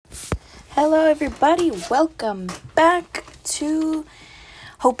Hello, everybody. Welcome back to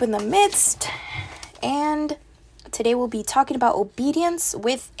Hope in the Midst. And today we'll be talking about obedience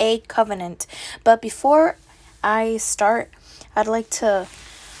with a covenant. But before I start, I'd like to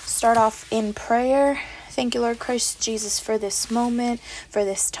start off in prayer. Thank you, Lord Christ Jesus, for this moment, for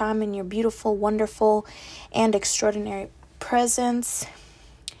this time in your beautiful, wonderful, and extraordinary presence.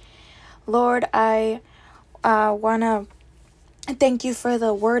 Lord, I want to thank you for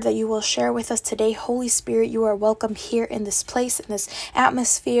the word that you will share with us today. Holy Spirit, you are welcome here in this place, in this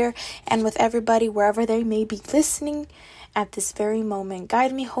atmosphere, and with everybody wherever they may be listening at this very moment.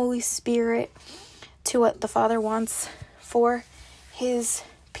 Guide me, Holy Spirit, to what the Father wants for his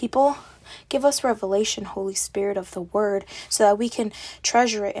people. Give us revelation, Holy Spirit, of the word so that we can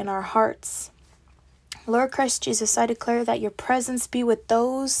treasure it in our hearts. Lord Christ Jesus, I declare that your presence be with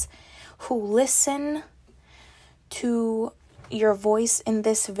those who listen to your voice in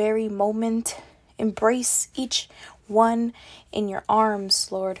this very moment. Embrace each one in your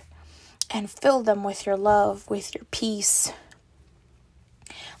arms, Lord, and fill them with your love, with your peace.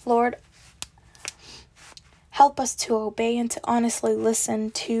 Lord, help us to obey and to honestly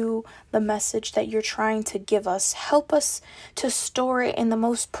listen to the message that you're trying to give us. Help us to store it in the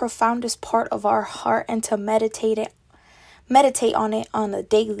most profoundest part of our heart and to meditate on it on a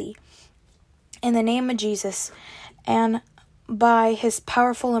daily. In the name of Jesus, and by his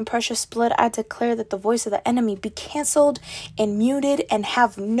powerful and precious blood, I declare that the voice of the enemy be canceled and muted and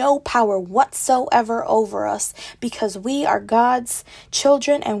have no power whatsoever over us, because we are God's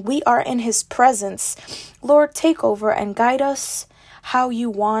children and we are in his presence. Lord, take over and guide us how you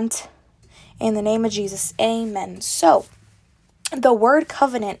want. In the name of Jesus, amen. So, the word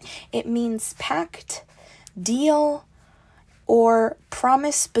covenant, it means pact, deal, or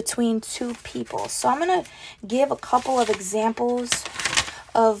promise between two people. So I'm going to give a couple of examples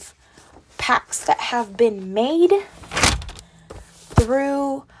of pacts that have been made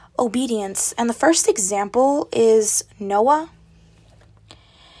through obedience. And the first example is Noah.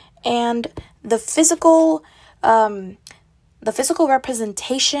 And the physical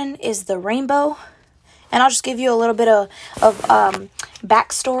representation is the rainbow. And I'll just give you a little bit of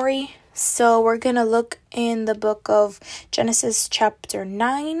backstory. So we're going to look in the book of Genesis chapter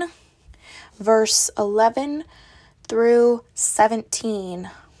 9, verse 11 through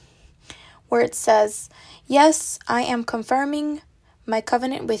 17, where it says, "Yes, I am confirming my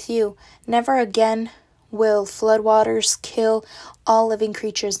covenant with you. Never again will floodwaters kill all living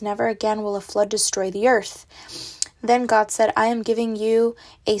creatures. Never again will a flood destroy the earth." Then God said, "I am giving you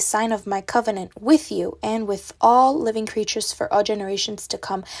a sign of my covenant with you and with all living creatures for all generations to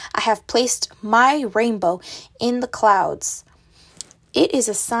come. I have placed my rainbow in the clouds. It is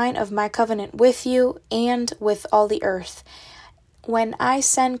a sign of my covenant with you and with all the earth. When I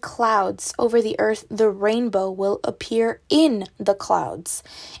send clouds over the earth, the rainbow will appear in the clouds,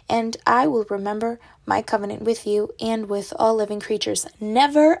 and I will remember my covenant with you and with all living creatures.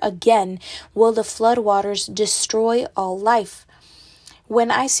 Never again will the flood waters destroy all life. When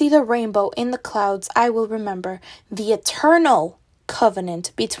I see the rainbow in the clouds, I will remember the eternal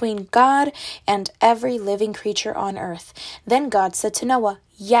covenant between God and every living creature on earth." Then God said to Noah,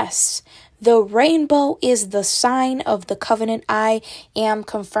 "Yes, the rainbow is the sign of the covenant I am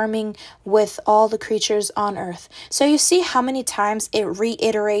confirming with all the creatures on earth." So you see how many times it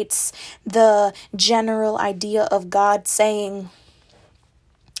reiterates the general idea of God saying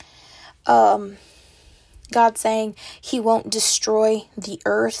he won't destroy the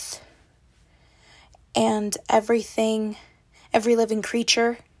earth and everything, every living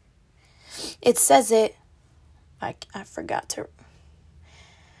creature. It says it, I forgot to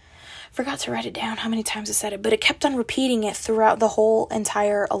write it down how many times it said it, but it kept on repeating it throughout the whole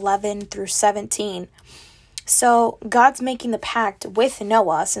entire 11 through 17. So God's making the pact with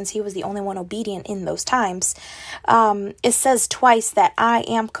Noah, since he was the only one obedient in those times. It says twice that I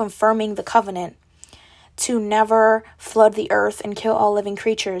am confirming the covenant to never flood the earth and kill all living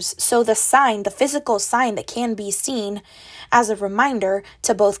creatures. So the sign, the physical sign that can be seen as a reminder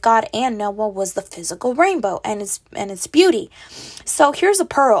to both God and Noah was the physical rainbow and its beauty. So here's a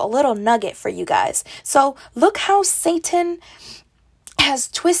pearl, a little nugget for you guys. So look how Satan has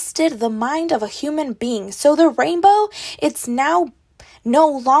twisted the mind of a human being. So the rainbow, it's now no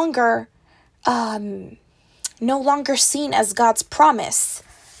longer seen as God's promise.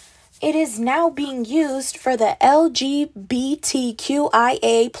 It is now being used for the LGBTQIA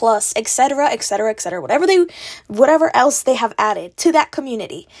plus, etc., whatever else they have added to that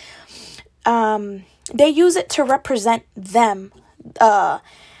community. They use it to represent them.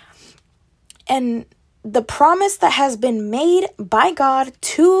 And the promise that has been made by God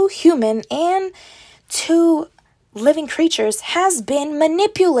to human and to living creatures has been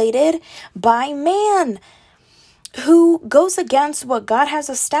manipulated by man, who goes against what God has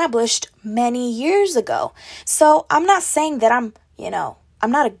established many years ago. So I'm not saying that I'm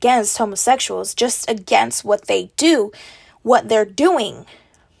not against homosexuals, just against what they do, what they're doing.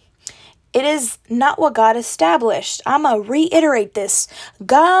 It is not what God established. I'm going to reiterate this.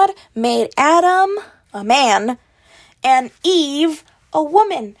 God made Adam a man and Eve a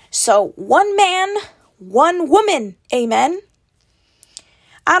woman. So one man, one woman. Amen.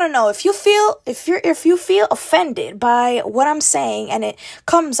 I don't know if you feel offended by what I'm saying and it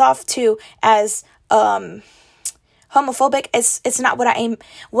comes off to as homophobic. It's not what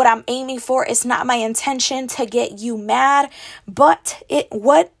I'm aiming for. It's not my intention to get you mad, but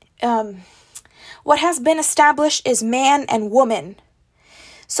what has been established is man and woman.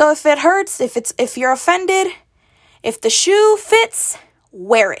 So if it hurts, if you're offended, if the shoe fits,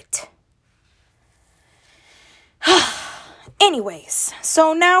 wear it. Anyways,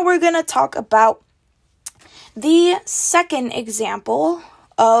 so now we're going to talk about the second example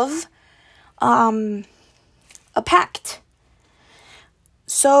of a pact.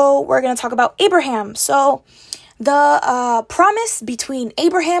 So we're going to talk about Abraham. So the promise between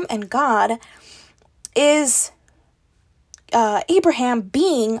Abraham and God is Abraham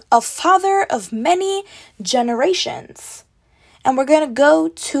being a father of many generations. And we're going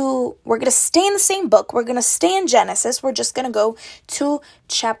to stay in the same book. We're going to stay in Genesis. We're just going to go to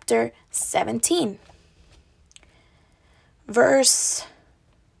chapter 17. Verse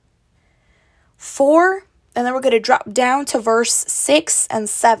 4, and then we're going to drop down to verse 6 and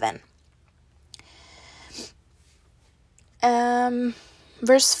 7.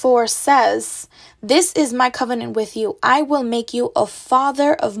 Verse 4 says, "This is my covenant with you. I will make you a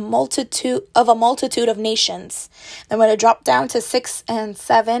father of a multitude of nations." Then we're going to drop down to 6 and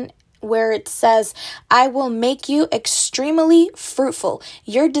 7, where it says, "I will make you extremely fruitful.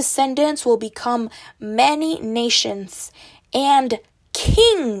 Your descendants will become many nations, and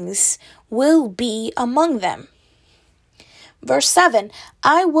kings will be among them." Verse 7,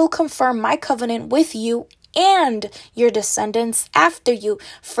 "I will confirm my covenant with you and your descendants after you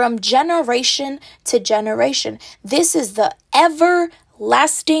from generation to generation. This is the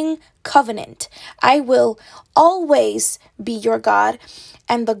everlasting covenant. I will always be your God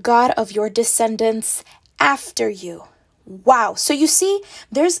and the God of your descendants after you." Wow. So you see,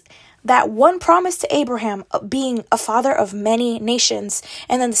 there's that one promise to Abraham being a father of many nations.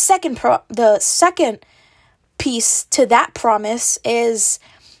 And then the second piece to that promise is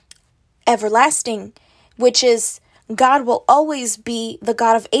everlasting, which is God will always be the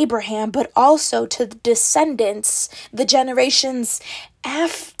God of Abraham, but also to the descendants, the generations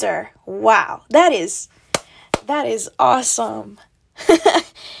after. Wow, that is awesome.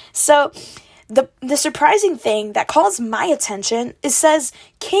 So the surprising thing that calls my attention, it says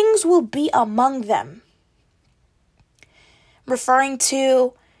kings will be among them, referring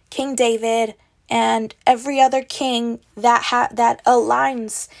to King David and every other king that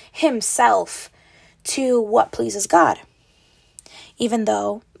aligns himself to what pleases God. Even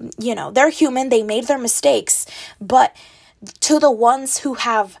though, they're human, they made their mistakes, but to the ones who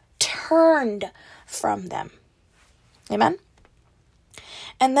have turned from them. Amen?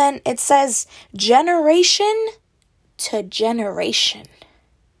 And then it says generation to generation.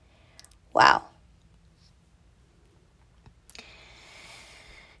 Wow.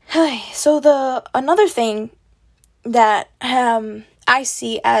 So another thing that I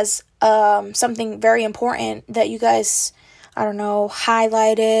see as something very important that you guys,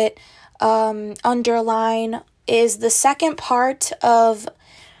 highlight it, underline, is the second part of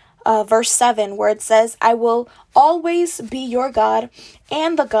verse 7, where it says, "I will always be your God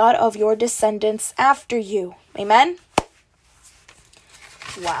and the God of your descendants after you." Amen?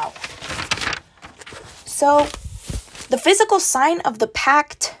 Wow. So the physical sign of the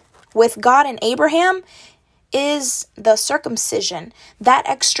pact with God and Abraham is the circumcision, that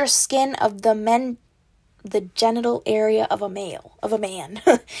extra skin of the genital area of a man.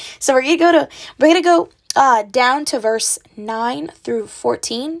 So we're gonna go down to verse 9 through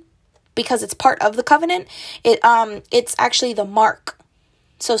 14, because it's part of the covenant. It's actually the mark,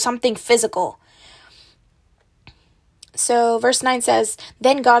 so something physical. So verse 9 says,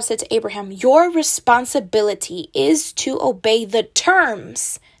 "Then God said to Abraham, your responsibility is to obey the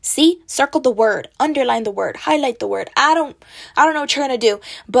terms." See, circle the word, underline the word, highlight the word. I don't know what you're going to do,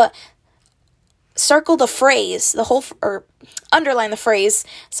 but circle the phrase, or underline the phrase,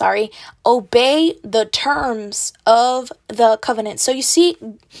 obey the terms of the covenant. So you see,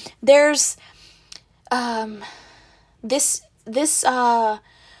 there's this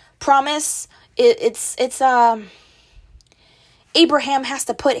promise, it's Abraham has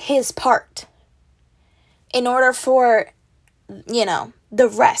to put his part in order for, the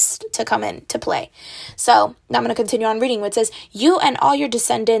rest to come into play. So now I'm going to continue on reading. It says, you and all your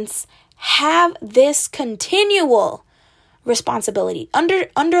descendants have this continual responsibility.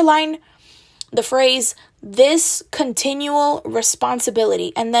 Underline the phrase, this continual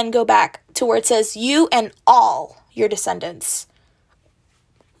responsibility, and then go back to where it says, you and all your descendants.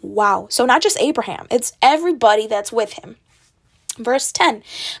 Wow. So not just Abraham, it's everybody that's with him. Verse 10,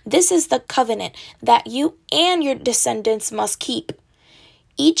 this is the covenant that you and your descendants must keep.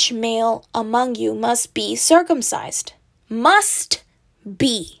 Each male among you must be circumcised. Must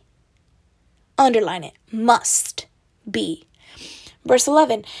be. Underline it. Must be. Verse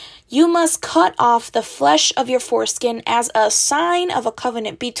 11, you must cut off the flesh of your foreskin as a sign of a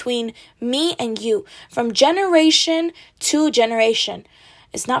covenant between me and you from generation to generation.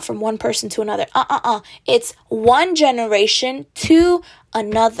 It's not from one person to another. It's one generation to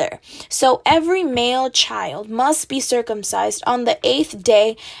another. So every male child must be circumcised on the 8th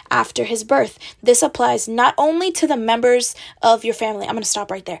day after his birth. This applies not only to the members of your family. I'm going to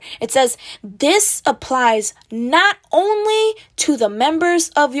stop right there. It says this applies not only to the members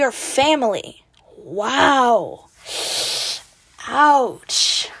of your family. Wow.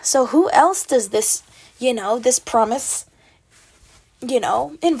 Ouch. So who else does this, this promise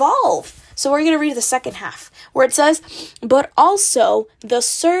involve? So we're going to read the second half where it says, but also the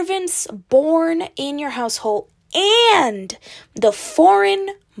servants born in your household and the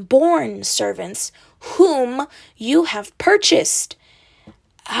foreign born servants whom you have purchased.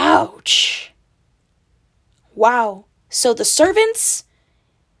 Ouch. Wow. So the servants,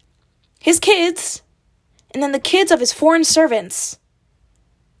 his kids, and then the kids of his foreign servants.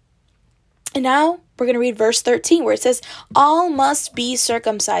 And now we're going to read verse 13 where it says, all must be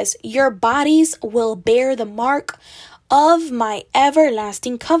circumcised. Your bodies will bear the mark of my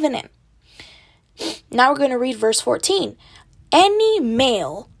everlasting covenant. Now we're going to read verse 14. Any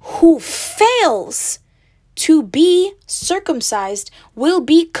male who fails to be circumcised will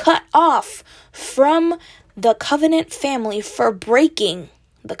be cut off from the covenant family for breaking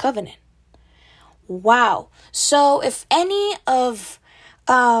the covenant. Wow. So if any of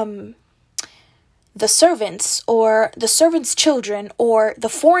the servants or the servants' children or the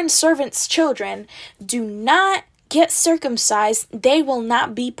foreign servants' children do not get circumcised, they will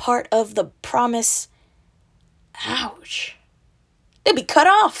not be part of the promise. Ouch. They'll be cut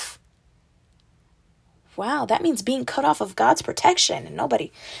off. Wow, that means being cut off of God's protection, and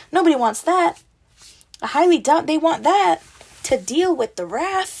nobody wants that. I highly doubt they want that to deal with the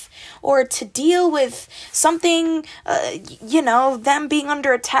wrath or to deal with something, them being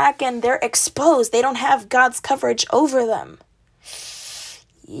under attack and they're exposed. They don't have God's coverage over them.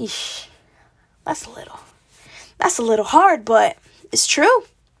 Yeesh. That's a little hard, but it's true.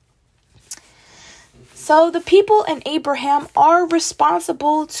 So the people in Abraham are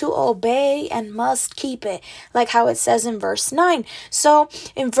responsible to obey and must keep it, like how it says in verse 9. So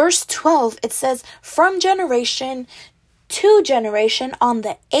in verse 12, it says, from generation to generation on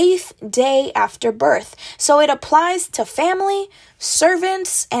the 8th day after birth. So it applies to family,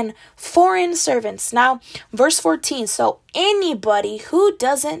 servants, and foreign servants. Now, verse 14. So anybody who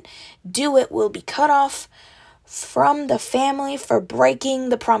doesn't do it will be cut off from the family for breaking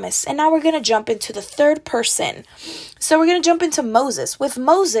the promise. And now we're going to jump into the third person. So we're going to jump into Moses. With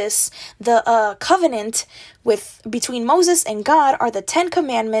Moses, the covenant between Moses and God are the 10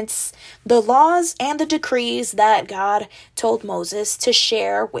 commandments, the laws and the decrees that God told Moses to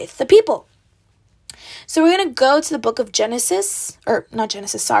share with the people. So we're going to go to the book of Exodus.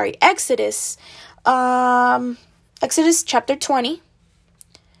 Exodus chapter 20.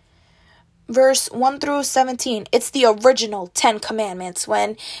 Verse 1 through 17, it's the original 10 commandments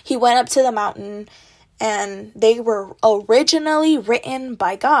when he went up to the mountain, and they were originally written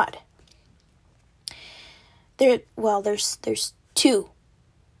by God. There's two,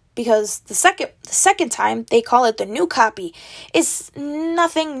 because the second time they call it the new copy. It's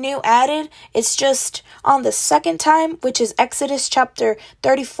nothing new added. It's just on the second time, which is Exodus chapter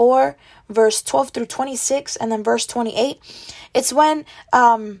 34, verse 12 through 26, and then verse 28. It's when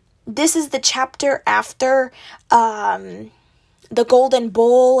this is the chapter after the golden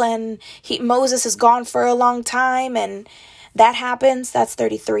bull, and Moses is gone for a long time, and that happens. That's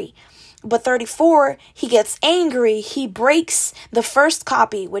 33. But 34, he gets angry. He breaks the first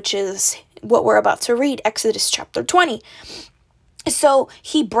copy, which is what we're about to read, Exodus chapter 20. So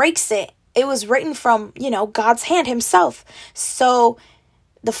he breaks it. It was written from, God's hand himself. So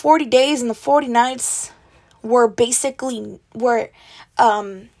the 40 days and the 40 nights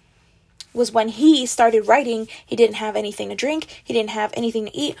was when he started writing. He didn't have anything to drink. He didn't have anything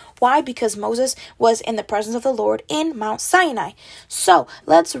to eat. Why? Because Moses was in the presence of the Lord in Mount Sinai. So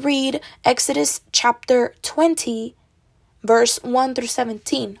let's read Exodus chapter 20, verse 1 through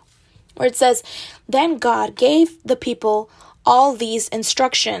 17, where it says, "Then God gave the people all these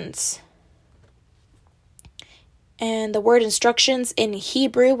instructions." And the word instructions in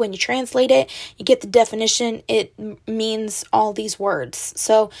Hebrew, when you translate it, you get the definition. It means all these words.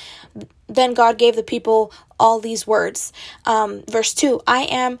 So then God gave the people all these words. Verse 2, "I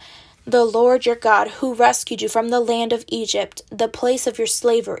am the Lord your God who rescued you from the land of Egypt, the place of your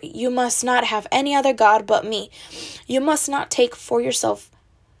slavery. You must not have any other God but me. You must not take for yourself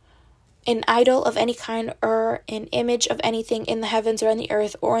an idol of any kind or an image of anything in the heavens or in the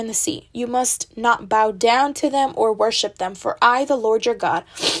earth or in the sea. You must not bow down to them or worship them, for I, the Lord your God,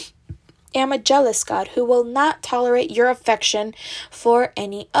 am a jealous God who will not tolerate your affection for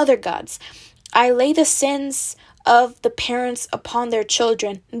any other gods. I lay the sins of the parents upon their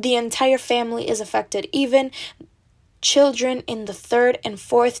children. The entire family is affected, even children in the 3rd and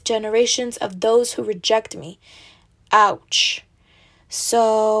 4th generations of those who reject me." Ouch.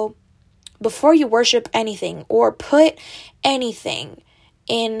 So before you worship anything or put anything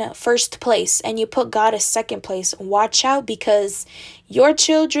in first place and you put God as second place, watch out, because your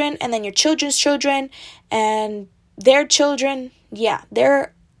children and then your children's children and their children,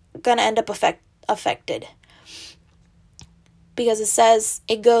 they're going to end up affected. Because it says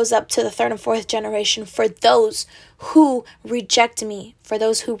it goes up to the 3rd and 4th generation for those who reject me, for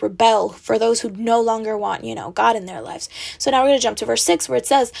those who rebel, for those who no longer want, God in their lives. So now we're going to jump to verse 6 where it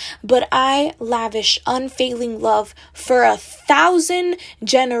says, "But I lavish unfailing love for 1,000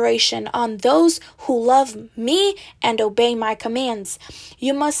 generations on those who love me and obey my commands.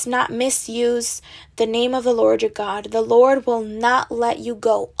 You must not misuse the name of the Lord your God. The Lord will not let you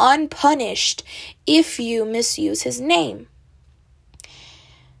go unpunished if you misuse his name.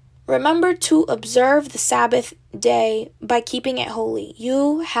 Remember to observe the Sabbath day by keeping it holy.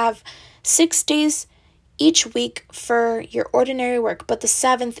 You have 6 days each week for your ordinary work, but the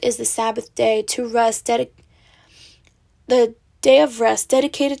 7th is the Sabbath day to rest, the day of rest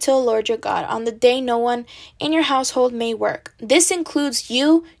dedicated to the Lord your God. On the day no one in your household may work. This includes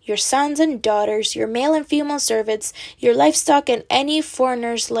you, your sons and daughters, your male and female servants, your livestock, and any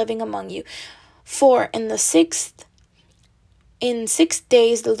foreigners living among you. For in 6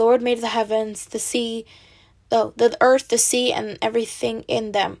 days the Lord made the heavens, the earth, the sea, and everything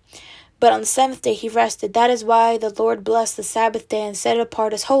in them. But on the 7th day he rested. That is why the Lord blessed the Sabbath day and set it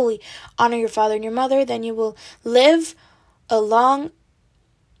apart as holy. Honor your father and your mother, then you will live a long,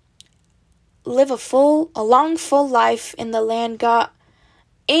 full life in the land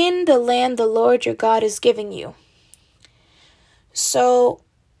the Lord your God is giving you." So,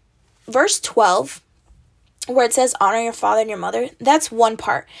 verse 12, where it says honor your father and your mother, that's one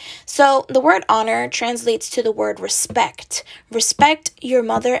part. So the word honor translates to the word respect. Respect your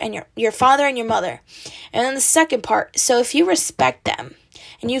mother and your father and your mother. And then the second part, so if you respect them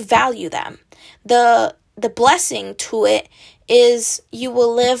and you value them, the blessing to it is you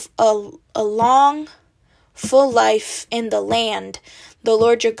will live a long, full life in the land the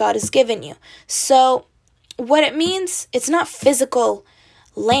Lord your God has given you. So what it means, it's not physical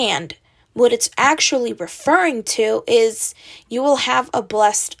land. What it's actually referring to is you will have a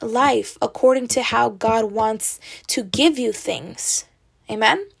blessed life according to how God wants to give you things.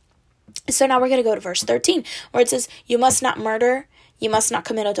 Amen? So now we're going to go to verse 13, where it says, "You must not murder, you must not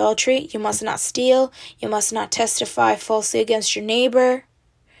commit adultery, you must not steal, you must not testify falsely against your neighbor."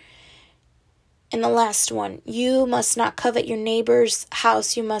 And the last one, "You must not covet your neighbor's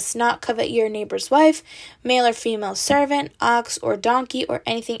house. You must not covet your neighbor's wife, male or female servant, ox or donkey, or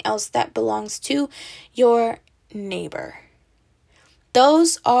anything else that belongs to your neighbor."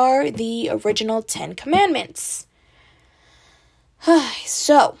 Those are the original 10 commandments.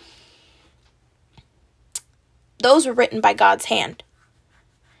 So, those were written by God's hand,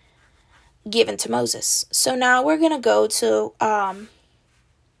 given to Moses. So now we're going to go to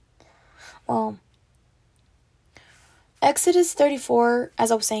Exodus 34,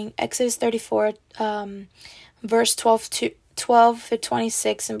 as I was saying, Exodus 34, verse 12 to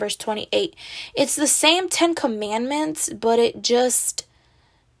 26 and verse 28. It's the same 10 commandments, but I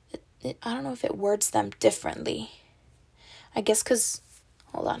don't know if it words them differently. I guess because,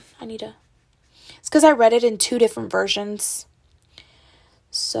 it's because I read it in 2 different versions.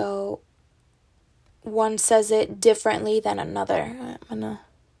 So, one says it differently than another.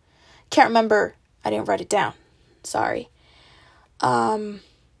 Can't remember. I didn't write it down. Sorry.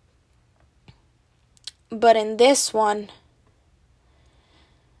 But in this one,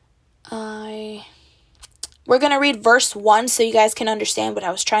 we're going to read verse 1 so you guys can understand what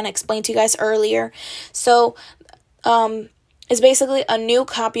I was trying to explain to you guys earlier. So, it's basically a new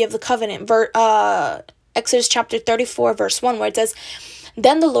copy of the covenant. Exodus chapter 34, verse 1, where it says,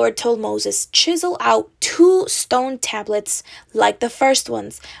 "Then the Lord told Moses, chisel out 2 stone tablets like the first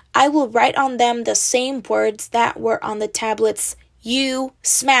ones. I will write on them the same words that were on the tablets you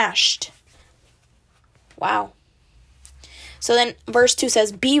smashed." Wow. So then verse 2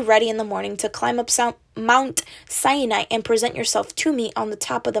 says, "Be ready in the morning to climb up Mount Sinai and present yourself to me on the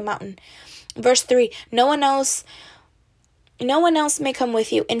top of the mountain." Verse 3, no one else may come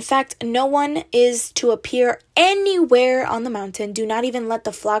with you. In fact, no one is to appear anywhere on the mountain. Do not even let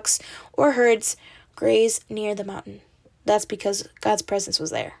the flocks or herds graze near the mountain. That's because God's presence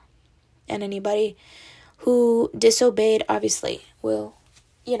was there. And anybody who disobeyed, obviously, will,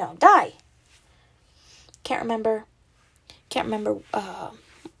 die. Can't remember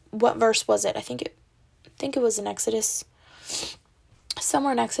what verse was it. I think it was in Exodus.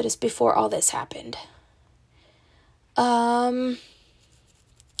 Somewhere in Exodus before all this happened. I'm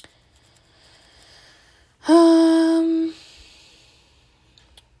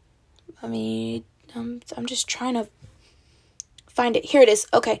just trying to find it. Here it is.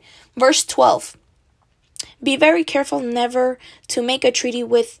 Okay. Verse 12. "Be very careful never to make a treaty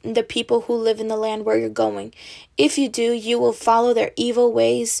with the people who live in the land where you're going. If you do, you will follow their evil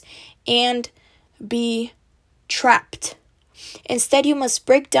ways and be trapped. Instead, you must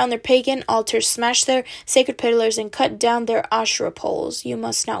break down their pagan altars, smash their sacred pillars, and cut down their Asherah poles. You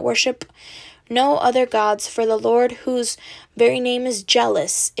must not worship no other gods, for the Lord, whose very name is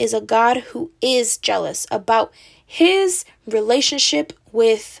jealous, is a God who is jealous about his relationship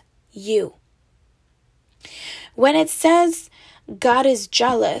with you." When it says God is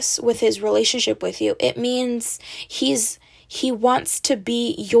jealous with his relationship with you, it means he wants to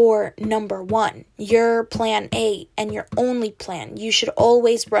be your number one, your plan A, and your only plan. You should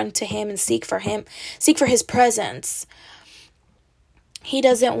always run to him and seek for his presence. He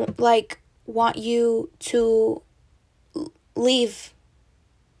doesn't want you to leave.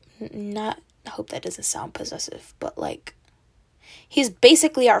 I hope that doesn't sound possessive, but he's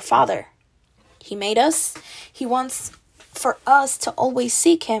basically our father. He made us. He wants for us to always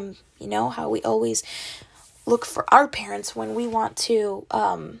seek him. You know how we always look for our parents when we want to,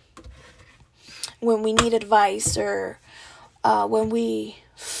 when we need advice, or when we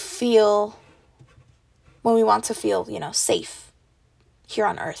want to feel, safe here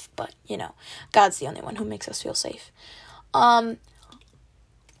on earth. But, God's the only one who makes us feel safe.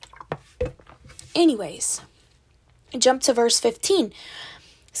 Anyways, jump to verse 15.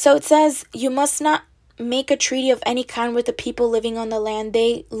 So it says, "You must not make a treaty of any kind with the people living on the land.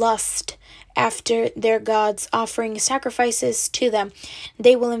 They lust after their gods, offering sacrifices to them.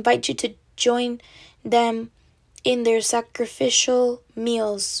 They will invite you to join them in their sacrificial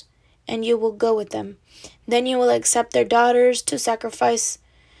meals, and you will go with them. Then you will accept their daughters who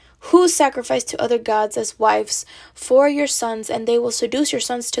sacrifice to other gods as wives for your sons, and they will seduce your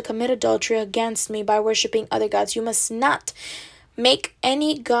sons to commit adultery against me by worshiping other gods. You must not make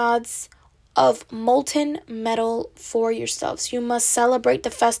any gods of molten metal for yourselves. You must celebrate the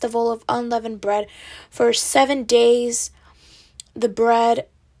festival of unleavened bread for 7 days. The bread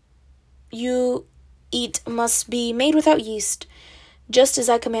you eat must be made without yeast, just as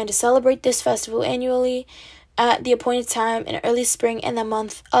I command to celebrate this festival annually at the appointed time in early spring in the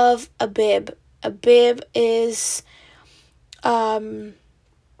month of Abib." Abib is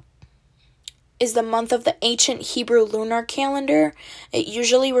the month of the ancient Hebrew lunar calendar. It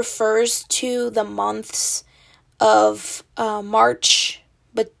usually refers to the months of March,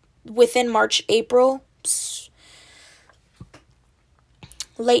 but within March, April,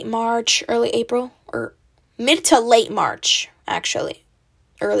 late March, early April, or mid to late March, actually,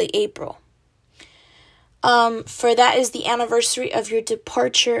 early April. For that is the anniversary of your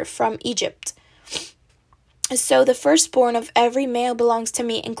departure from Egypt. So the firstborn of every male belongs to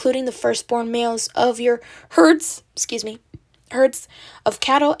me, including the firstborn males of your herds of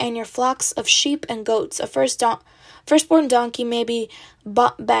cattle and your flocks of sheep and goats. A firstborn donkey may be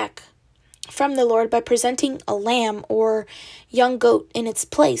bought back from the Lord by presenting a lamb or young goat in its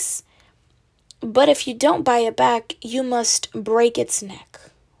place. But if you don't buy it back, you must break its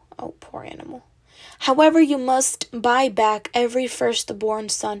neck. Oh, poor animal. However, you must buy back every firstborn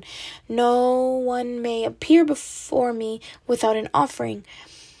son. No one may appear before me without an offering.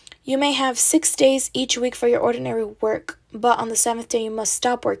 You may have 6 days each week for your ordinary work, but on the seventh day you must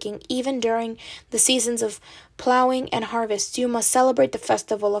stop working. Even during the seasons of plowing and harvest, you must celebrate the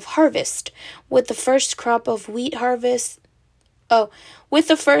festival of harvest. With the first crop of the wheat harvest, and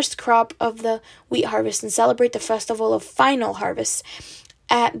celebrate the festival of final harvest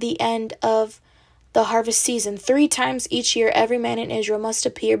at the end of the harvest season. 3 times each year, every man in Israel must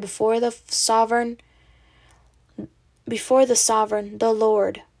appear before the sovereign, the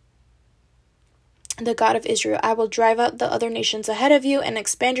Lord, the God of Israel. I will drive out the other nations ahead of you and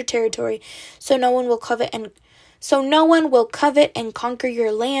expand your territory, so no one will covet and conquer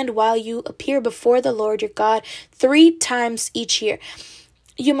your land while you appear before the Lord your God 3 times each year.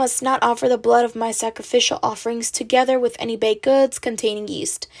 You must not offer the blood of my sacrificial offerings together with any baked goods containing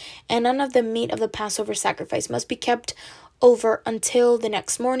yeast, and none of the meat of the Passover sacrifice must be kept over until the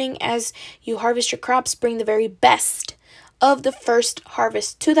next morning. As you harvest your crops, bring the very best of the first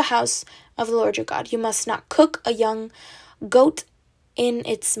harvest to the house of the Lord your God. You must not cook a young goat in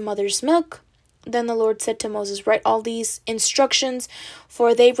its mother's milk. Then the Lord said to Moses, write all these instructions,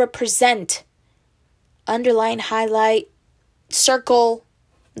 for they represent, underline, highlight, circle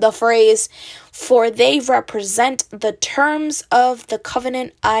the phrase, for they represent the terms of the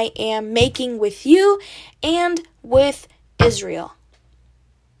covenant I am making with you and with Israel.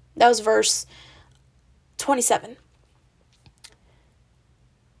 That was verse 27.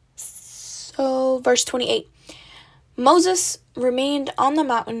 So, verse 28. Moses remained on the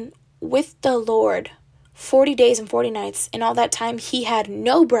mountain with the Lord 40 days and 40 nights. In all that time he had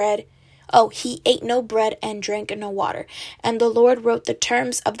no bread. He ate no bread and drank no water. And the Lord wrote the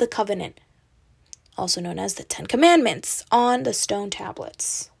terms of the covenant, also known as the 10 Commandments, on the stone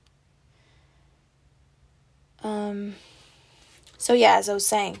tablets. As I was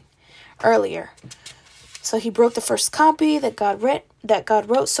saying earlier, so he broke the first copy that God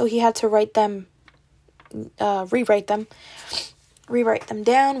wrote, so he had to rewrite them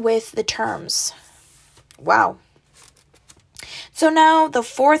down with the terms. Wow. So now the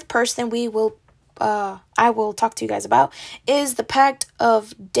fourth person I will talk to you guys about is the pact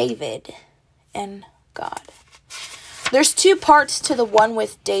of David and God. There's 2 parts to the one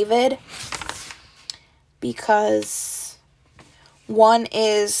with David, because one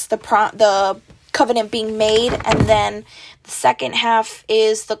is the covenant being made, and then the second half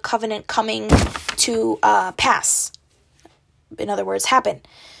is the covenant coming to pass. In other words, happen.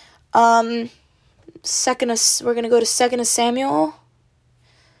 We're going to go to 2 Samuel.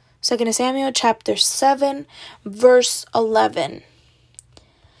 2 Samuel chapter 7, verse 11.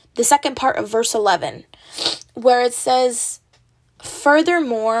 The second part of verse 11, where it says,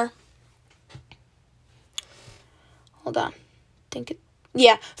 furthermore,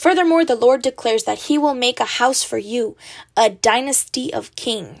 furthermore, the Lord declares that he will make a house for you, a dynasty of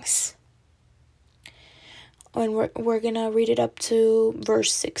kings. And we're going to read it up to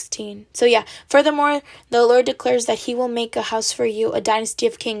verse 16. So furthermore, the Lord declares that he will make a house for you, a dynasty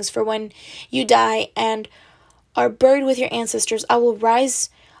of kings. For when you die and are buried with your ancestors, I will raise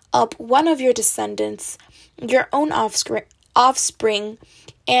up one of your descendants, your own offspring,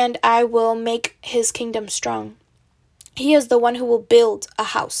 and I will make his kingdom strong. He is the one who will build a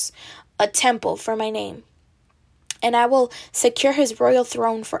house, a temple for my name. And I will secure his royal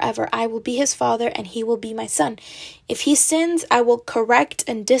throne forever. I will be his father, and he will be my son. If he sins, I will correct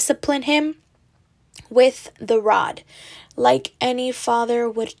and discipline him with the rod, like any father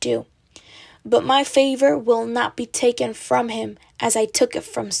would do. But my favor will not be taken from him, as I took it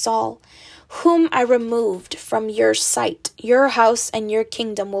from Saul, whom I removed from your sight. Your house and your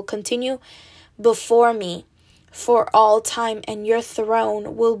kingdom will continue before me for all time, and your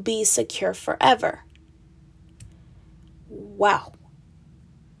throne will be secure forever. Wow.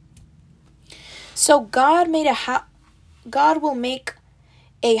 So God will make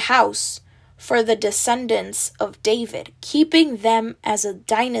a house for the descendants of David, keeping them as a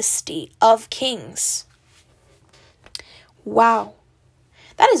dynasty of kings. Wow.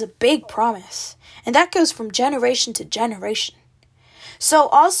 That is a big promise. And that goes from generation to generation. So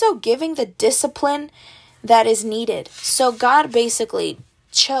also giving the discipline that is needed. So God basically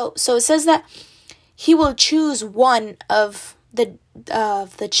chose. So it says that he will choose one of the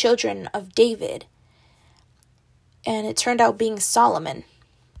children of David. And it turned out being Solomon.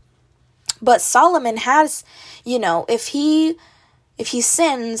 But Solomon has, if he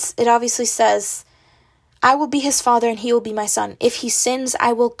sins, it obviously says, I will be his father and he will be my son. If he sins,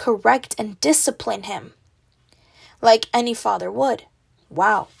 I will correct and discipline him like any father would.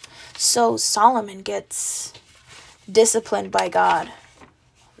 Wow. So Solomon gets disciplined by God.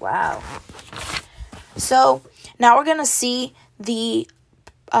 Wow. So now we're going to see the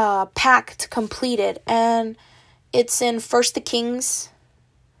pact completed, and it's in First the Kings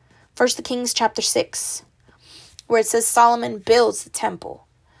chapter 6, where it says Solomon builds the temple.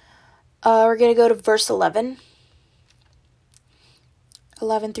 We're going to go to verse 11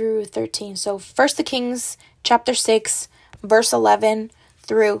 through 13. So First the Kings chapter 6, verse 11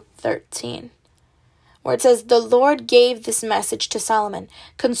 through 13, where it says, "The Lord gave this message to Solomon.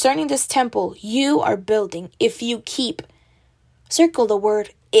 Concerning this temple you are building, if you keep," circle the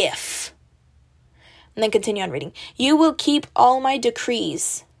word if, and then continue on reading, "you will keep all my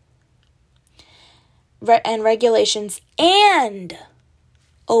decrees and regulations and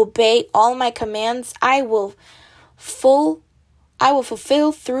obey all my commands, I will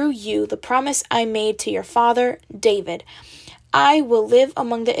fulfill through you the promise I made to your father David. I will live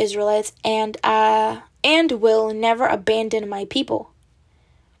among the Israelites and will never abandon my people."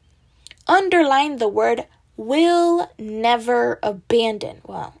 Underline the word will never abandon.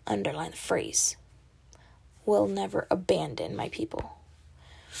 Well, underline the phrase will never abandon my people.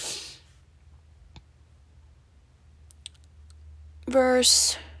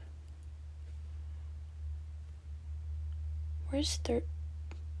 Where's third?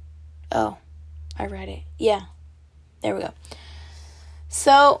 Oh, I read it. Yeah, there we go.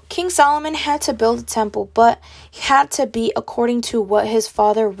 So King Solomon had to build a temple, but he had to be according to what his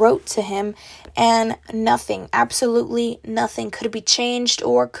father wrote to him, and nothing, absolutely nothing could be changed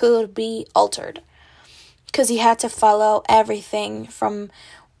or could be altered, because he had to follow everything from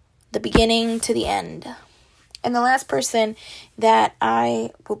the beginning to the end. And the last person that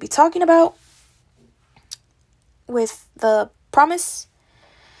I will be talking about with the promise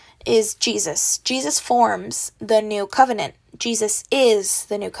is Jesus. Jesus forms the new covenant. Jesus is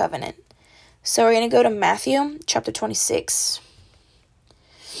the new covenant. So we're going to go to Matthew chapter 26.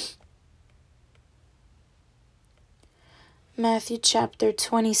 Matthew chapter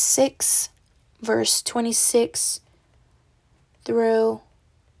 26, verse 26 through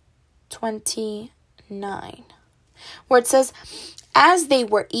 29, where it says, "As they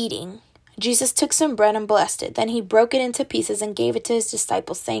were eating, Jesus took some bread and blessed it. Then he broke it into pieces and gave it to his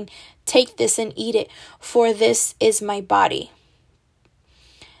disciples, saying, 'Take this and eat it, for this is my body.'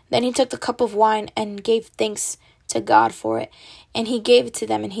 Then he took the cup of wine and gave thanks to God for it. And he gave it to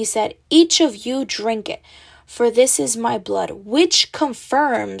them, and he said, 'Each of you drink it, for this is my blood, which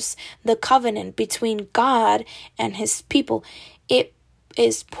confirms the covenant between God and his people. It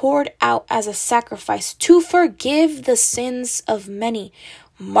is poured out as a sacrifice to forgive the sins of many.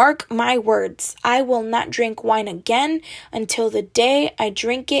 Mark my words, I will not drink wine again until the day I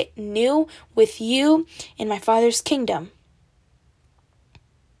drink it new with you in my Father's kingdom.'"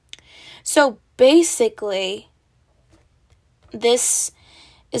 So basically, this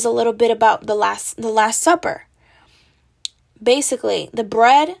is a little bit about the Last Supper. Basically, the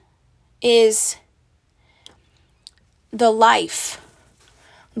bread is the life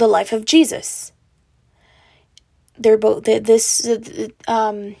of Jesus. They're both this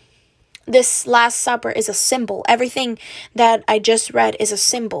Last Supper is a symbol. Everything that I just read is a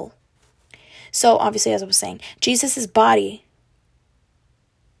symbol. So obviously, as I was saying, Jesus' body,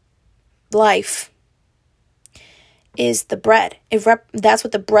 life, is the bread. That's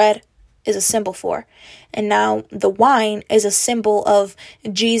what the bread is a symbol for. And now the wine is a symbol of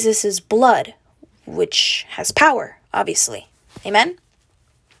Jesus' blood, which has power, obviously. Amen?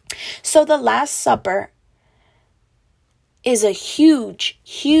 So the Last Supper is a huge,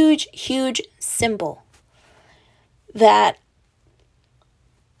 huge, huge symbol that,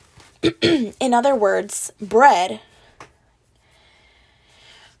 in other words, bread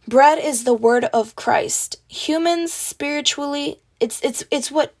is the word of Christ. Humans spiritually,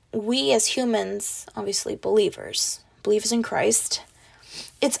 it's what we as humans, obviously believers in Christ,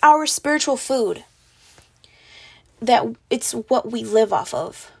 it's our spiritual food. That it's what we live off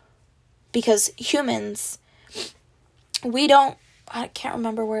of. Because humans, I can't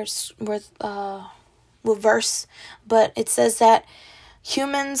remember what verse, but it says that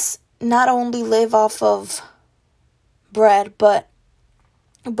humans not only live off of bread, but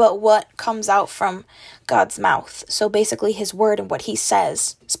what comes out from God's mouth. So basically his word and what he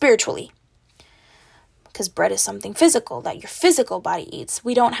says spiritually. Because bread is something physical that your physical body eats.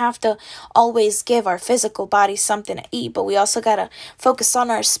 We don't have to always give our physical body something to eat, but we also got to focus on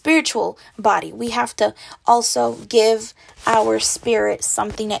our spiritual body. We have to also give our spirit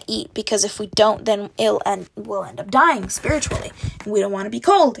something to eat, because if we don't, then we'll end up dying spiritually. We don't want to be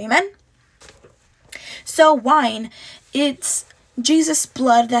cold. Amen? So wine, it's Jesus'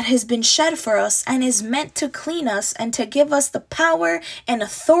 blood that has been shed for us and is meant to clean us and to give us the power and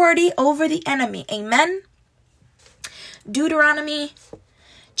authority over the enemy. Amen? Deuteronomy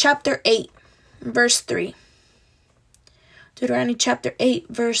chapter 8, verse 3. Deuteronomy chapter 8,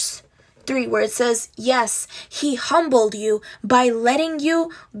 verse 3, where it says, yes, he humbled you by letting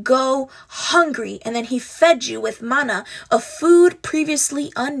you go hungry, and then he fed you with manna, a food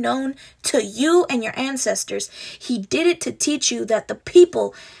previously unknown to you and your ancestors. He did it to teach you that the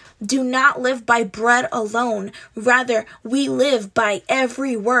people do not live by bread alone. Rather, we live by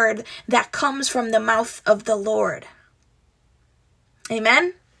every word that comes from the mouth of the Lord.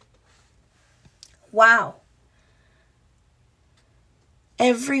 Amen? Wow.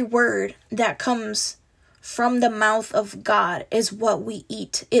 Every word that comes from the mouth of God is what we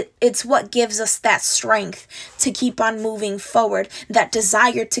eat. It's what gives us that strength to keep on moving forward, that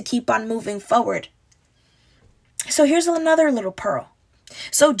desire to keep on moving forward. So here's another little pearl.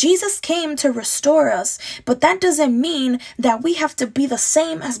 So Jesus came to restore us, but that doesn't mean that we have to be the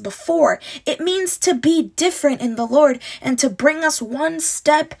same as before. It means to be different in the Lord and to bring us one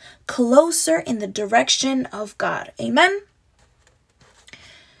step closer in the direction of God. Amen?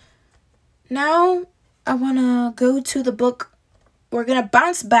 Now, I want to go to the book. We're going to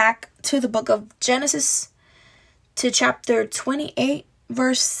bounce back to the book of Genesis to chapter 28,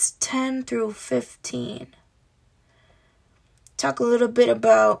 verse 10 through 15. Talk a little bit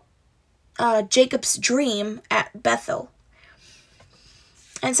about Jacob's dream at Bethel.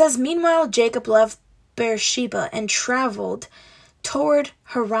 And it says, meanwhile, Jacob left Beersheba and traveled toward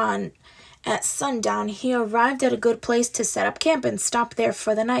Haran. At sundown, he arrived at a good place to set up camp and stop there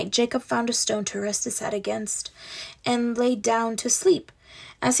for the night. Jacob found a stone to rest his head against and lay down to sleep.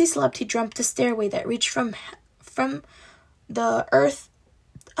 As he slept, he dreamt a stairway that reached from the earth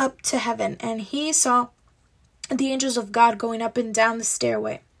up to heaven, and he saw the angels of God going up and down the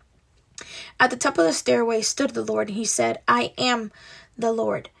stairway. At the top of the stairway stood the Lord, and he said, I am the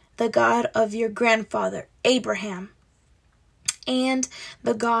Lord, the God of your grandfather Abraham, and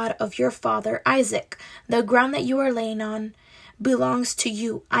the God of your father Isaac. The ground that you are laying on belongs to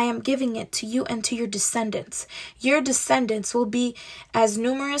you. I am giving it to you and to your descendants. Your descendants will be as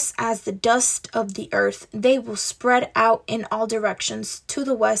numerous as the dust of the earth. They will spread out in all directions, to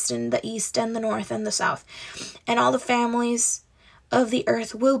the west and the east and the north and the south. And all the families of the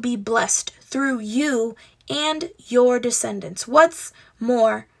earth will be blessed through you and your descendants. What's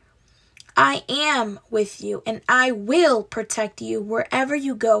more, I am with you, and I will protect you wherever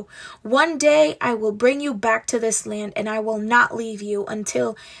you go. One day I will bring you back to this land, and I will not leave you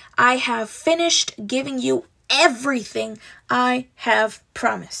until I have finished giving you everything I have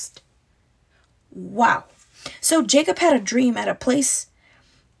promised. Wow. So Jacob had a dream at a place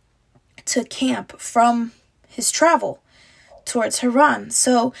to camp from his travel towards Haran.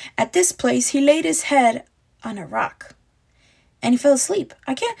 So at this place, he laid his head on a rock. And he fell asleep.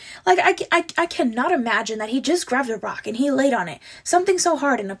 I cannot imagine that he just grabbed a rock and he laid on it. Something so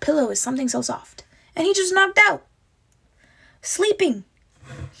hard, and a pillow is something so soft. And he just knocked out. Sleeping.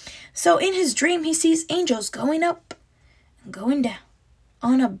 So in his dream, he sees angels going up and going down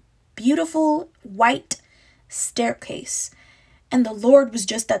on a beautiful white staircase. And the Lord was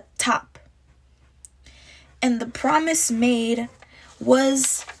just at the top. And the promise made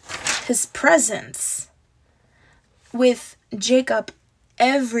was his presence with Jacob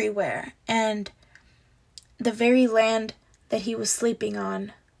everywhere, and the very land that he was sleeping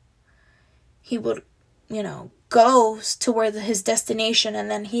on, he would, go to where his destination,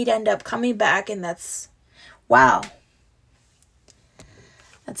 and then he'd end up coming back, and that's, wow.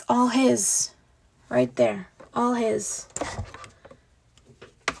 That's all his, right there, all his.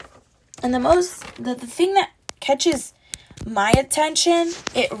 And the thing that catches my attention,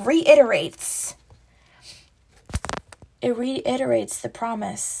 it reiterates the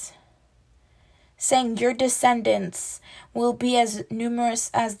promise, saying your descendants will be as numerous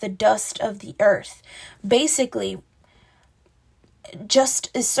as the dust of the earth. Basically,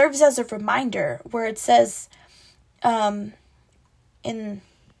 just it serves as a reminder where it says in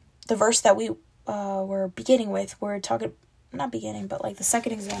the verse that we were beginning with, we're talking, not beginning, but like the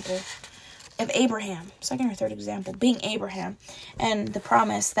second example of Abraham, second or third example being Abraham, and the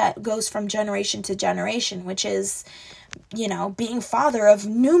promise that goes from generation to generation, which is, being father of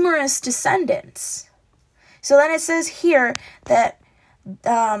numerous descendants. So then it says here that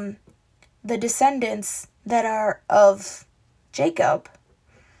the descendants that are of Jacob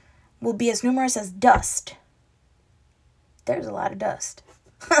will be as numerous as dust. There's a lot of dust.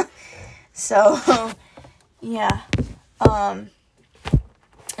 So, yeah.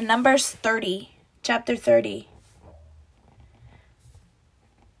 Numbers 30, chapter 30.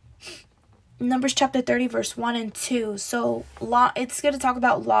 Numbers chapter 30, verse 1 and 2. So, it's going to talk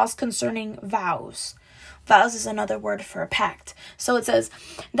about laws concerning vows. Vows is another word for a pact. So it says,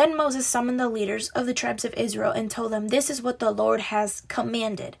 Then Moses summoned the leaders of the tribes of Israel and told them, This is what the Lord has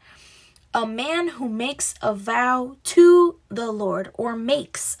commanded. A man who makes a vow to the Lord or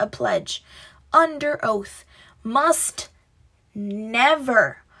makes a pledge under oath must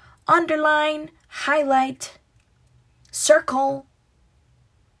never underline, highlight, circle,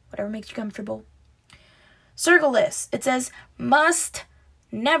 whatever makes you comfortable. Circle this. It says, must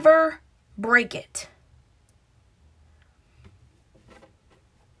never break it.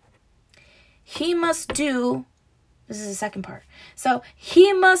 He must do, this is the second part. So,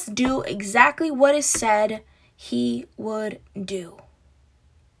 he must do exactly what is said he would do.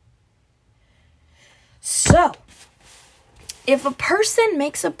 So, if a person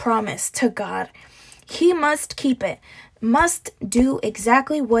makes a promise to God, he must keep it, must do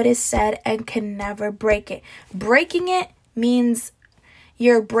exactly what is said, and can never break it. Breaking it means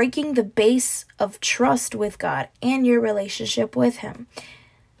you're breaking the base of trust with God and your relationship with Him.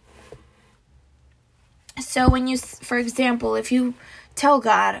 So when you, for example, if you tell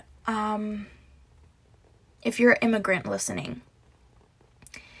God, if you're an immigrant listening,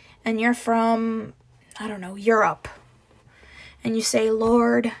 and you're from, Europe, and you say,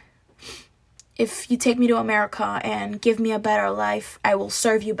 Lord, if you take me to America and give me a better life, I will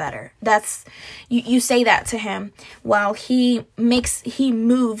serve you better. That's, you say that to Him while He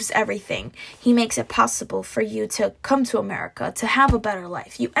moves everything. He makes it possible for you to come to America, to have a better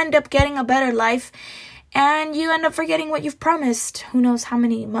life. You end up getting a better life, and you end up forgetting what you've promised who knows how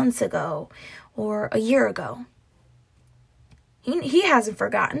many months ago or a year ago. He hasn't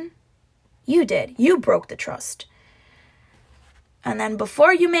forgotten. You did. You broke the trust. And then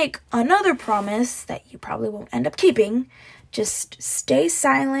before you make another promise that you probably won't end up keeping, just stay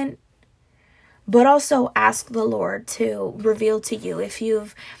silent, but also ask the Lord to reveal to you if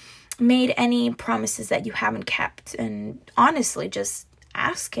you've made any promises that you haven't kept. And honestly, just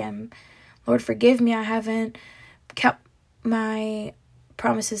ask Him, Lord, forgive me, I haven't kept my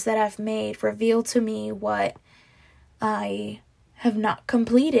promises that I've made. Reveal to me what I have not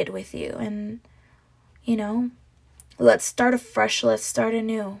completed with you. And, let's start afresh. Let's start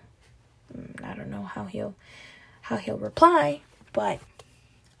anew. I don't know how he'll reply, but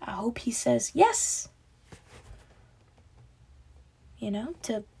I hope he says yes.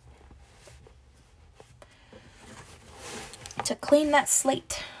 To clean that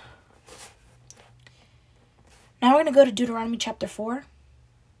slate. Now we're going to go to Deuteronomy chapter 4,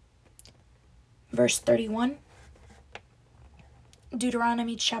 verse 31.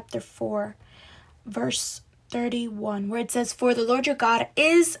 Deuteronomy chapter 4, verse 31, where it says, For the Lord your God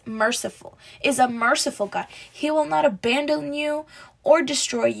is a merciful God. He will not abandon you or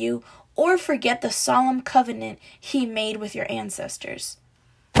destroy you or forget the solemn covenant He made with your ancestors.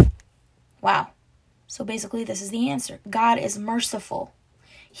 Wow. So basically this is the answer. God is merciful.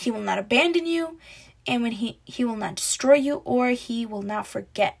 He will not abandon you, and when He will not destroy you, or He will not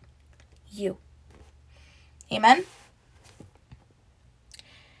forget you. Amen?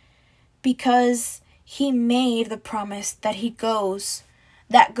 Because He made the promise that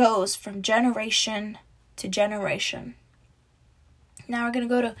goes from generation to generation. Now we're going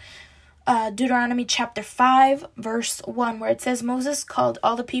to go to Deuteronomy chapter 5, verse 1, where it says, Moses called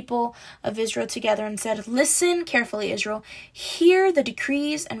all the people of Israel together and said, Listen carefully, Israel. Hear the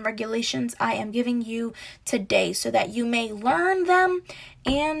decrees and regulations I am giving you today, so that you may learn them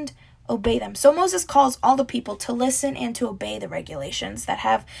and obey them. So Moses calls all the people to listen and to obey the regulations that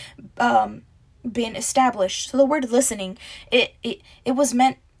have been established. So the word listening,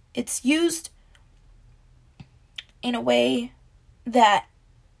 it's used in a way that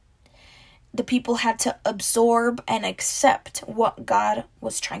the people had to absorb and accept what God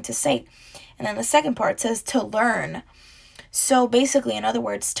was trying to say. And then the second part says to learn. So basically, in other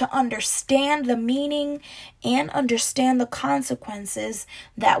words, to understand the meaning and understand the consequences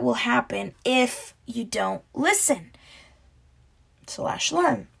that will happen if you don't listen. /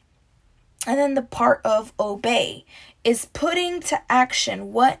 learn. And then the part of obey is putting to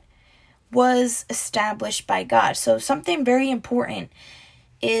action what was established by God. So something very important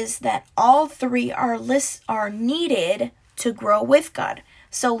is that all three are needed to grow with God.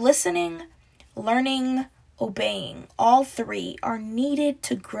 So listening, learning, obeying, all three are needed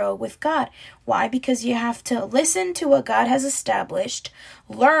to grow with God. Why? Because you have to listen to what God has established,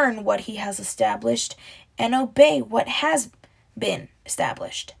 learn what He has established, and obey what has been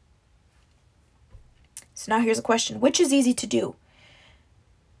established. So now here's a question. Which is easy to do?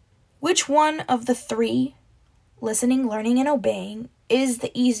 Which one of the three, listening, learning, and obeying, is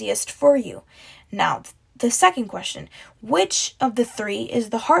the easiest for you? Now, the second question. Which of the three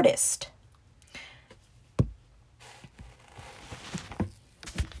is the hardest?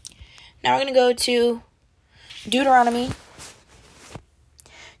 Now we're going to go to Deuteronomy.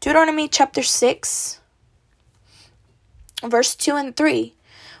 Deuteronomy chapter 6, verse 2 and 3,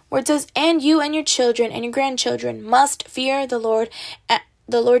 where it says, "And you and your children and your grandchildren must fear the Lord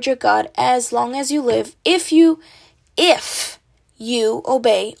your God as long as you live, if you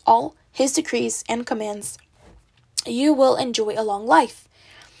obey all his decrees and commands, you will enjoy a long life."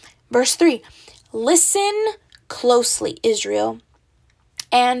 Verse 3, "Listen closely, Israel,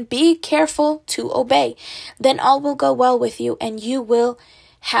 and be careful to obey. Then all will go well with you, and you will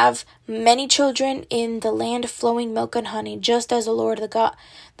have many children in the land flowing milk and honey, just as the Lord, the God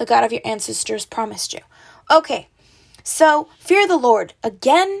of your ancestors, promised you." Okay, so fear the Lord.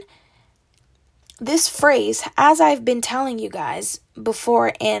 Again, this phrase, as I've been telling you guys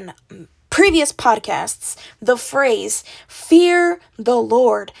before in previous podcasts, the phrase fear the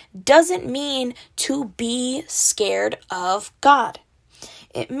Lord doesn't mean to be scared of God.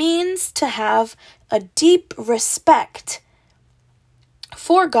 It means to have a deep respect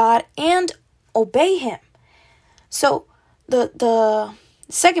for God and obey him. So the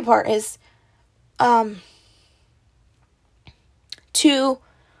second part is to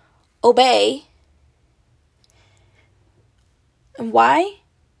obey. And why?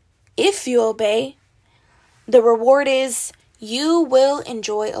 If you obey, the reward is you will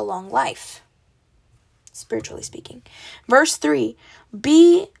enjoy a long life, spiritually speaking. Verse 3,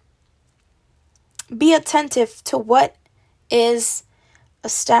 be attentive to what is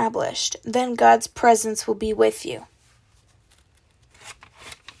established, then God's presence will be with you.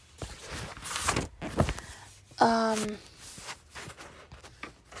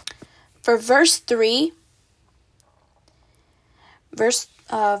 For verse 3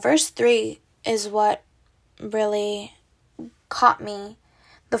 is what really caught me,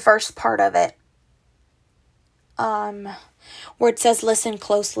 the first part of it, where it says listen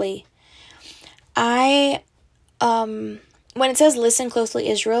closely. When it says listen closely,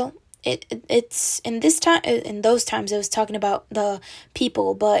 Israel, it's in those times it was talking about the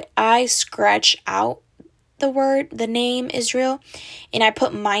people, but I scratch out the name Israel, and I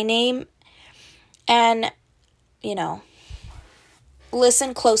put my name, and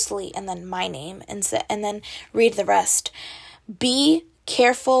listen closely, and then my name, and then read the rest. Be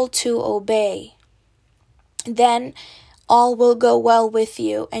careful to obey. Then all will go well with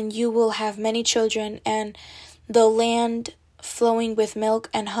you, and you will have many children, and the land flowing with milk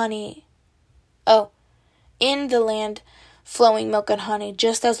and honey. In the land flowing milk and honey,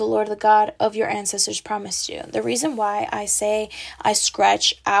 just as the Lord, the God of your ancestors, promised you. The reason why I say I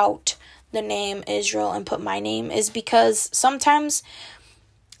scratch out the name Israel and put my name is because sometimes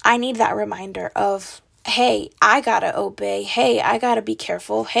I need that reminder of, hey, I gotta obey. Hey, I gotta be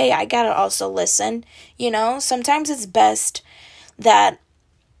careful. Hey, I gotta also listen. Sometimes it's best that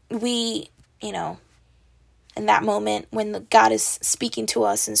we, in that moment when God is speaking to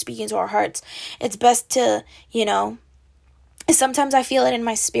us and speaking to our hearts, it's best to, sometimes I feel it in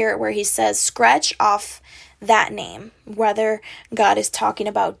my spirit where he says, scratch off that name, whether God is talking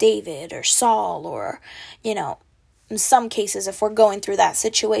about David or Saul or, in some cases, if we're going through that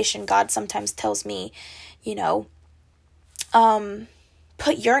situation, God sometimes tells me,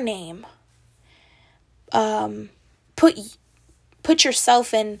 put your name, put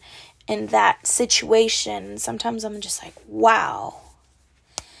yourself in that situation. Sometimes I'm just like, wow.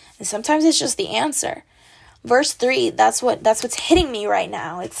 And sometimes it's just the answer. Verse 3, that's what's hitting me right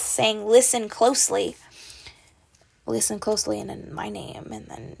now. It's saying, listen closely. Listen closely, and then my name, and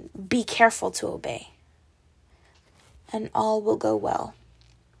then be careful to obey. And all will go well.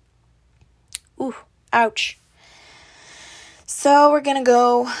 Ooh, ouch. So we're going to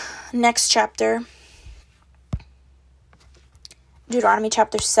go next chapter. Deuteronomy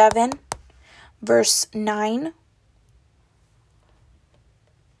chapter 7, verse 9.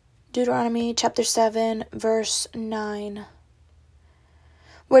 Deuteronomy chapter 7, verse 9.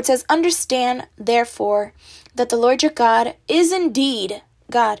 Where it says, "Understand, therefore, that the Lord your God is indeed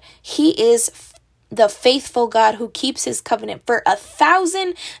God. He is the faithful God who keeps his covenant for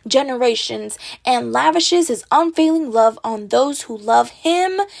 1,000 generations and lavishes his unfailing love on those who love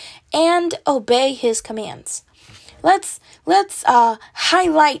him and obey his commands." Let's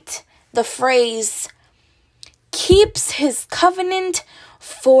highlight the phrase keeps his covenant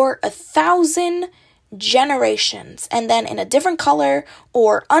for 1,000 generations, and then in a different color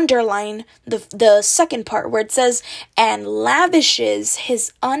or underline the second part where it says and lavishes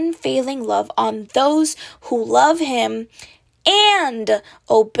his unfailing love on those who love him and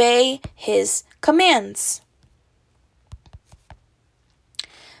obey his commands.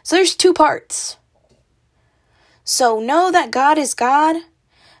 So there's two parts. So know that God is God.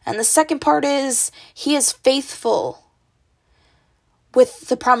 And the second part is he is faithful with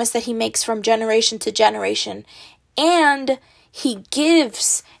the promise that he makes from generation to generation. And he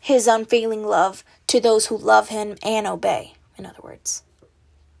gives his unfailing love to those who love him and obey, in other words.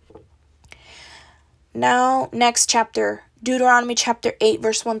 Now, next chapter, Deuteronomy chapter 8,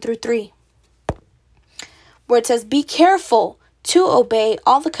 verse 1 through 3, where it says, "Be careful to obey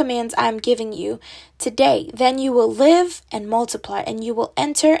all the commands I am giving you today. Then you will live and multiply, and you will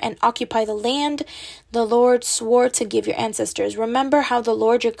enter and occupy the land the Lord swore to give your ancestors. Remember how the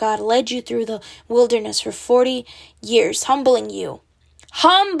Lord your God led you through the wilderness for 40 years, humbling you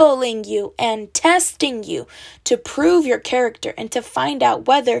and testing you to prove your character and to find out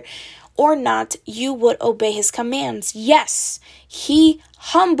whether or not you would obey his commands. Yes, he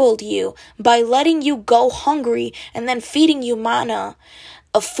humbled you by letting you go hungry and then feeding you manna,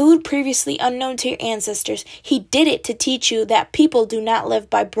 a food previously unknown to your ancestors. He did it to teach you that people do not live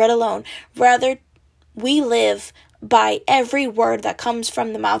by bread alone. Rather, we live by every word that comes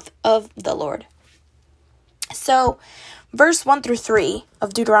from the mouth of the Lord." So, verse 1 through 3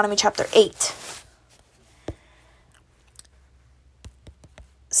 of Deuteronomy chapter 8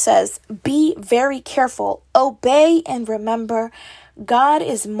 says, "Be very careful, obey and remember, God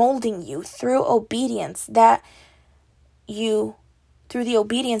is molding you through the obedience that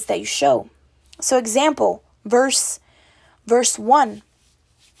you show." So example, verse 1,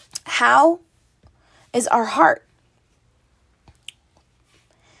 how is our heart?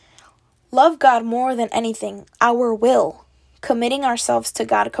 Love God more than anything, our will, committing ourselves to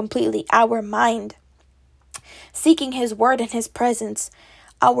God completely, our mind, seeking his word and his presence,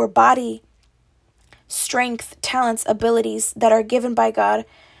 our body, strength, talents, abilities that are given by God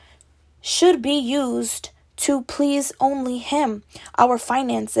should be used to please only him. Our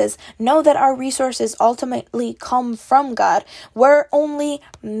finances, know that our resources ultimately come from God. We're only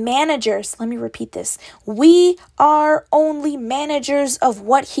managers. Let me repeat this. We are only managers of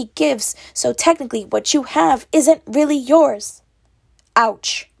what he gives. So technically what you have isn't really yours.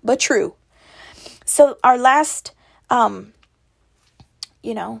 Ouch, but true. So our last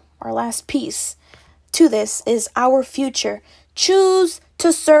piece to this is our future. Choose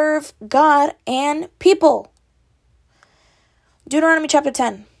to serve God and people. Deuteronomy chapter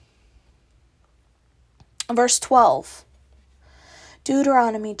 10, verse 12.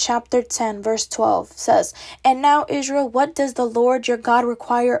 Deuteronomy chapter 10, verse 12 says, "And now, Israel, what does the Lord your God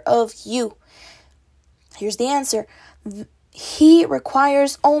require of you?" Here's the answer. He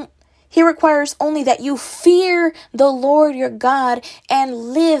requires only that you fear the Lord your God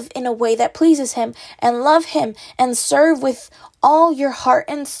and live in a way that pleases him and love him and serve with all your heart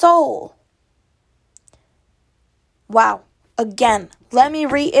and soul. Wow. Again, let me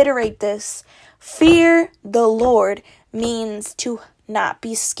reiterate this. Fear the Lord means to not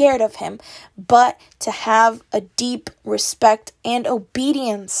be scared of him, but to have a deep respect and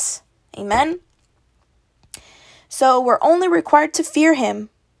obedience. Amen? So we're only required to fear him,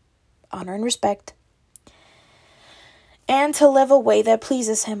 honor and respect, and to live a way that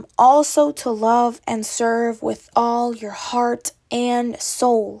pleases him. Also to love and serve with all your heart and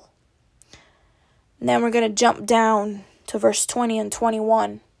soul. And then we're going to jump down to verse 20 and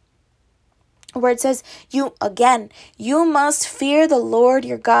 21, where it says, you must fear the Lord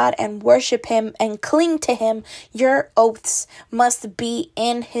your God and worship him and cling to him. Your oaths must be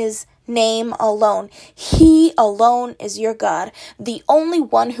in his name alone. He alone is your God, the only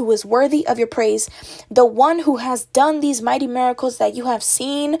one who is worthy of your praise, the one who has done these mighty miracles that you have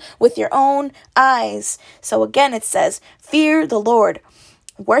seen with your own eyes. So again, it says, fear the Lord,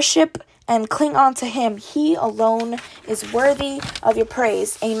 worship and cling on to him. He alone is worthy of your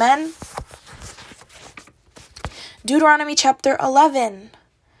praise. Amen. Deuteronomy chapter 11,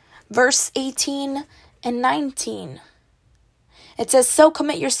 verse 18 and 19. It says, so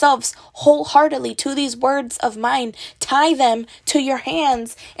commit yourselves wholeheartedly to these words of mine. Tie them to your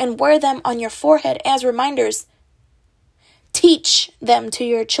hands and wear them on your forehead as reminders. Teach them to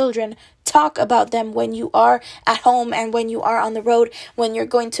your children. Talk about them when you are at home and when you are on the road, when you're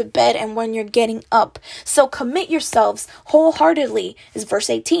going to bed and when you're getting up. So commit yourselves wholeheartedly is verse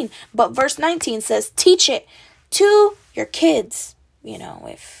 18. But verse 19 says, teach it to your kids. You know,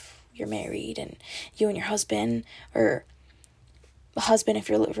 if you're married and you and your husband, or a husband if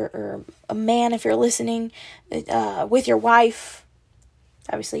you're, or a man if you're listening, with your wife,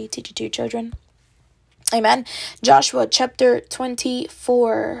 obviously teach it to your children. Amen. Joshua chapter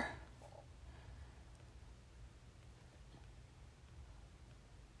 24.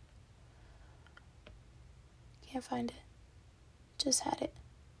 Can't find it. Just had it.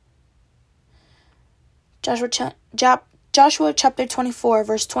 Joshua chapter 24,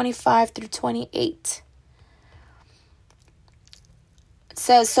 verse 25 through 28. It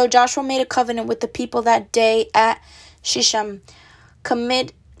says, "So Joshua made a covenant with the people that day at Shechem,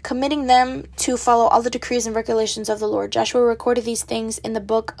 committing them to follow all the decrees and regulations of the Lord. Joshua recorded these things in the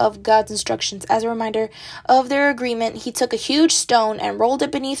book of God's instructions. As a reminder of their agreement, he took a huge stone and rolled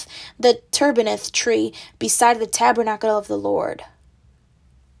it beneath the terebinth tree beside the tabernacle of the Lord.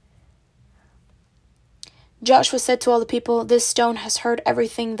 Joshua said to all the people, 'This stone has heard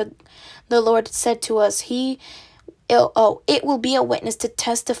everything the Lord said to us. It will be a witness to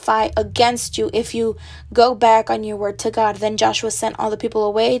testify against you if you go back on your word to God.' Then Joshua sent all the people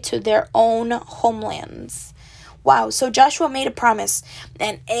away to their own homelands." Wow, so Joshua made a promise,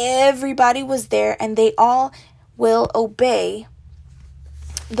 and everybody was there, and they all will obey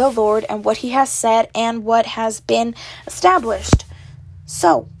the Lord and what he has said and what has been established.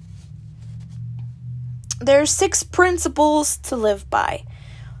 So, there's 6 principles to live by.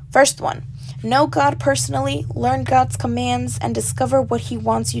 First one, know God personally, learn God's commands, and discover what he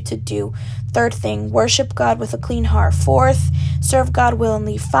wants you to do. Third thing, worship God with a clean heart. 4th, serve God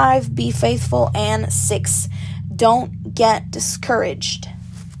willingly. 5, be faithful. And 6, don't get discouraged.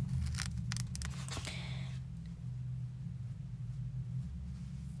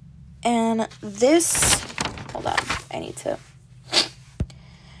 And this, hold on, I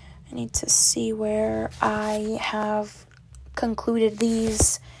need to see where I have concluded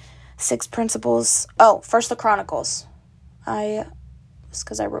these 6 principles. Oh, First the Chronicles.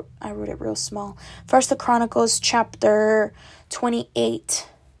 Because I wrote it real small. First the Chronicles chapter 28,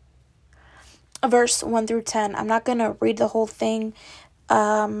 verse 1 through 10. I'm not gonna read the whole thing,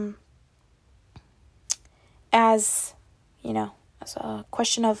 as a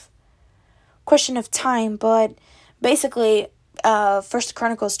question of time, but basically, First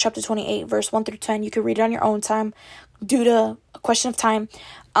Chronicles chapter 28, verse 1 through 10. You can read it on your own time due to a question of time.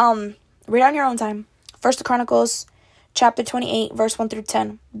 Read it on your own time. First Chronicles chapter 28, verse 1 through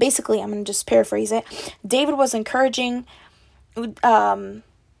 10. Basically, I'm going to just paraphrase it. David was encouraging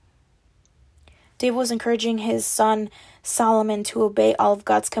his son Solomon to obey all of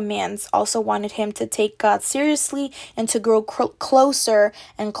God's commands. Also wanted him to take God seriously and to grow closer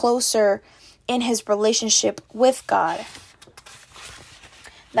and closer in his relationship with God.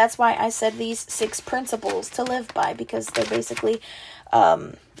 That's why I said these 6 principles to live by, because they're basically,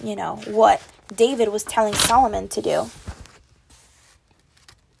 what David was telling Solomon to do.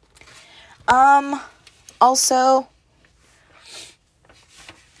 Also,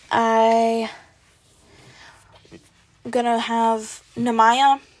 I'm gonna have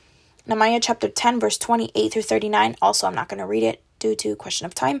Nehemiah chapter 10, verse 28 through 39. Also, I'm not gonna read it due to question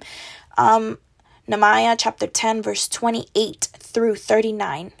of time. Nehemiah chapter 10, verse 28 through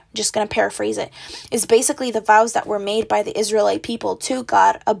 39, just going to paraphrase it, is basically the vows that were made by the Israelite people to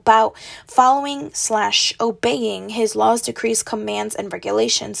God about following/obeying his laws, decrees, commands, and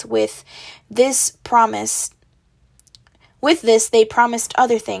regulations. With this, they promised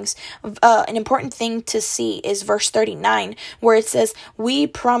other things. An important thing to see is verse 39, where it says, "We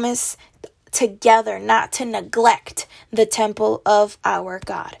promise together not to neglect the temple of our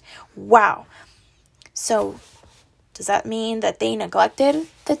God." Wow. So, does that mean that they neglected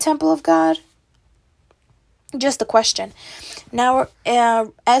the temple of God? Just a question. Now,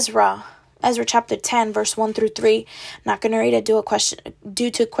 Ezra chapter 10, verse 1 through 3. Not going to read it due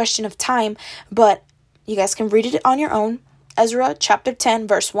to question of time, but you guys can read it on your own. Ezra chapter 10,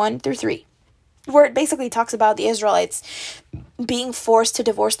 verse 1 through 3. Where it basically talks about the Israelites being forced to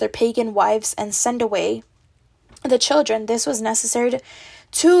divorce their pagan wives and send away the children. This was necessary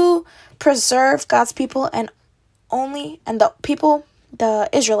to preserve God's people, and the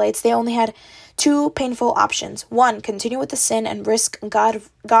Israelites, they only had 2 painful options. 1, continue with the sin and risk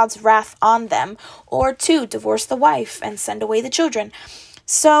God's wrath on them, or 2, divorce the wife and send away the children.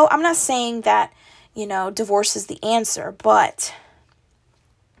 So I'm not saying that, divorce is the answer, but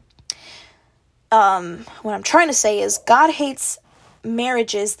what I'm trying to say is God hates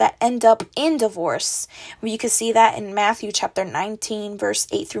marriages that end up in divorce. You can see that in Matthew chapter 19, verse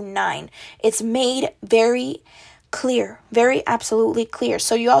 8 through 9. It's made very clear, very absolutely clear.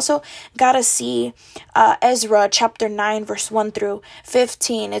 So you also gotta see Ezra chapter 9, verse 1 through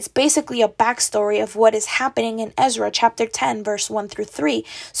 15. It's basically a backstory of what is happening in Ezra chapter 10, verse 1 through 3.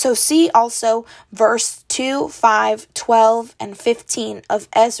 So see also verse 2, 5, 12, and 15 of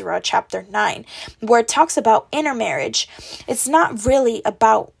Ezra chapter 9, where it talks about intermarriage. It's not really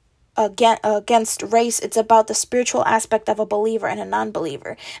about against race. It's about the spiritual aspect of a believer and a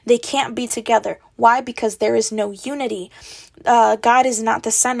non-believer. They can't be together. Why? Because there is no unity. God is not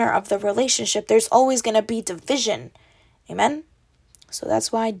the center of the relationship. There's always going to be division Amen? So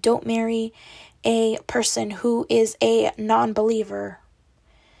that's why don't marry a person who is a non-believer.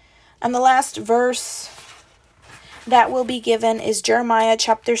 And the last verse that will be given is Jeremiah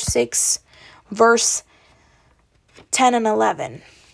chapter 6, verse 10 and 11.